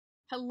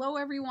Hello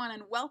everyone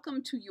and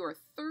welcome to your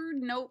third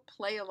note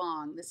play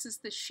along. This is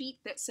the sheet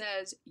that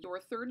says your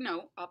third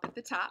note up at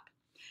the top.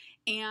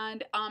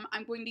 And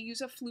I'm going to use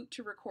a flute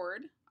to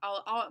record.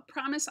 I'll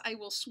promise I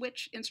will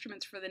switch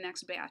instruments for the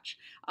next batch.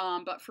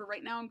 But for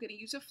right now I'm going to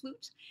use a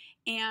flute.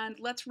 And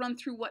let's run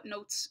through what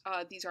notes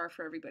these are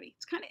for everybody.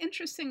 It's kind of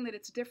interesting that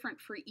it's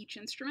different for each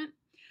instrument.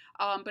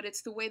 But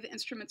it's the way the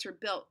instruments are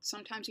built.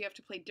 Sometimes you have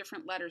to play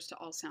different letters to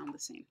all sound the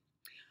same.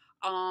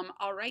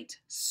 All right,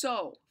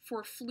 so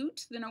for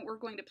flute, the note we're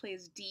going to play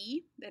is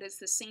D. That is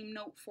the same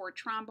note for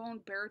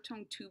trombone,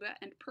 baritone, tuba,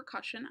 and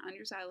percussion on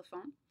your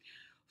xylophone.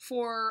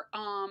 For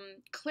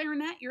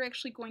clarinet, you're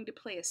actually going to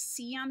play a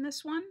C on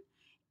this one.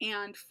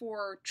 And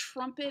for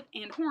trumpet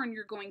and horn,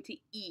 you're going to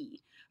E.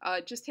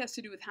 It just has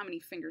to do with how many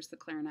fingers the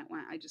clarinet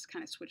went. I just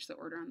kind of switched the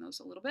order on those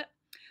a little bit.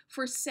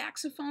 For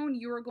saxophone,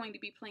 you are going to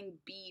be playing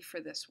B for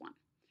this one.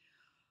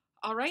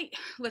 All right,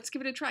 let's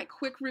give it a try.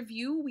 Quick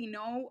review. We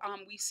know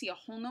we see a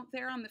whole note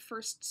there on the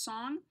first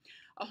song.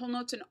 A whole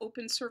note's an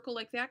open circle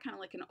like that, kind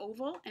of like an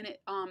oval, and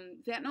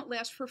that note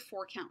lasts for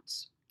 4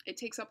 counts. It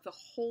takes up the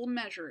whole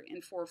measure in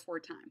 4/4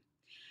 time.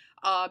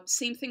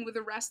 Same thing with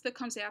the rest that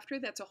comes after.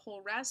 That's a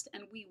whole rest,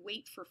 and we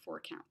wait for 4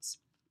 counts.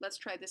 Let's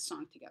try this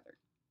song together.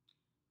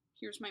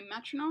 Here's my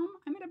metronome.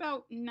 I'm at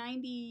about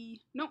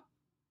 90, nope,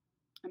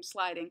 I'm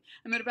sliding.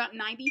 I'm at about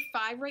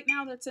 95 right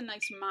now. That's a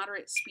nice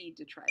moderate speed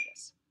to try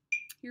this.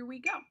 Here we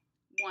go.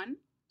 1,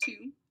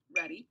 2,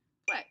 ready,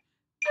 play.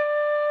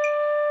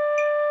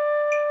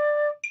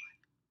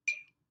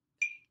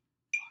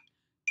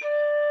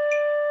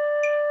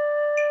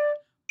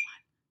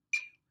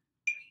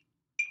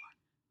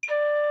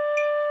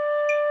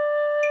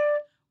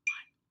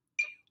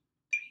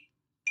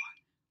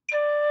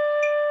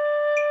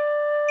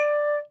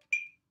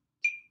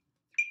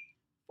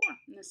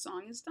 And this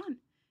song is done.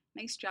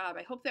 Nice job.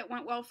 I hope that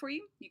went well for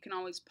you. You can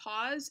always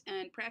pause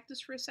and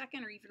practice for a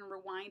second or even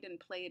rewind and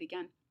play it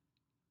again.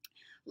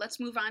 Let's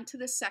move on to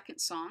the second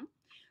song.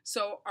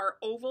 So our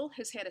oval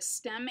has had a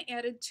stem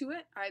added to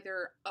it,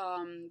 either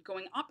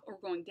going up or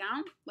going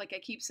down. Like I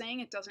keep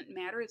saying, it doesn't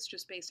matter. It's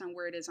just based on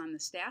where it is on the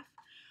staff.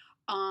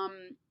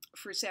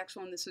 For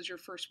saxophone, this is your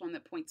first one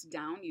that points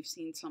down. You've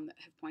seen some that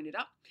have pointed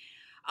up.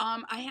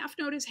 A half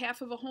note is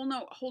half of a whole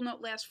note. A whole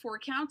note lasts 4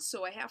 counts,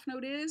 so a half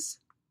note is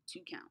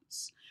 2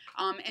 counts.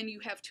 And you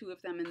have 2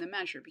 of them in the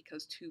measure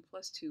because 2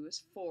 plus 2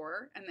 is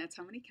 4, and that's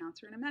how many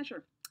counts are in a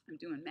measure. I'm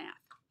doing math.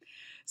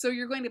 So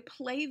you're going to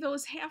play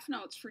those half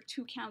notes for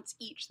 2 counts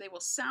each. They will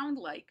sound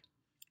like,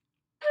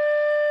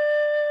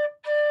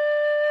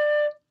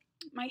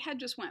 my head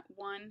just went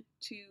 1,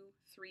 2,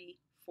 3,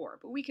 4,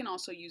 but we can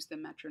also use the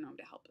metronome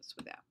to help us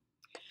with that.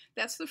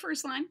 That's the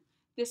first line.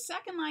 The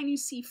second line, you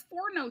see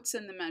 4 notes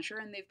in the measure,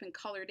 and they've been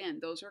colored in.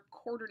 Those are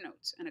quarter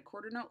notes, and a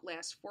quarter note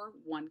lasts for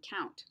 1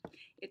 count.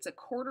 It's a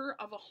quarter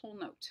of a whole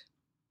note.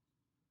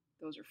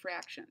 Those are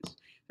fractions.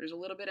 There's a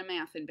little bit of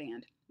math in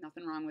band.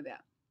 Nothing wrong with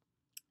that.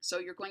 So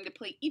you're going to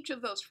play each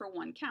of those for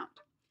 1 count.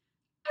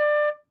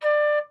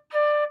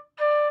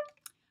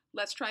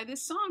 Let's try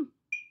this song.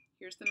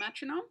 Here's the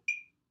metronome.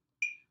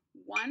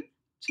 1,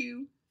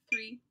 2,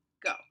 3,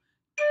 go.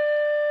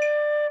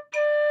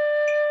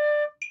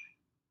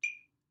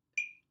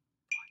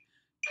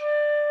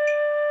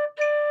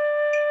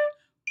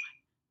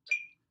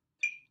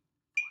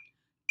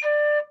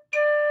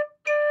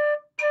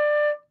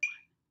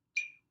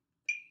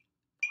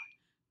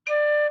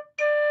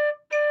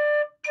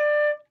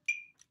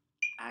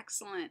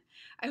 Excellent.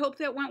 I hope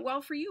that went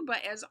well for you,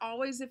 but as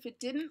always, if it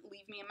didn't,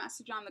 leave me a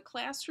message on the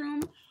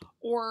classroom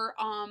or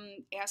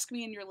ask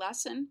me in your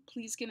lesson.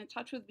 Please get in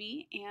touch with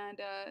me, and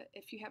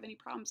if you have any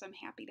problems, I'm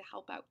happy to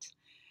help out.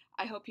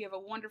 I hope you have a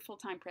wonderful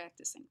time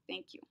practicing.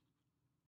 Thank you.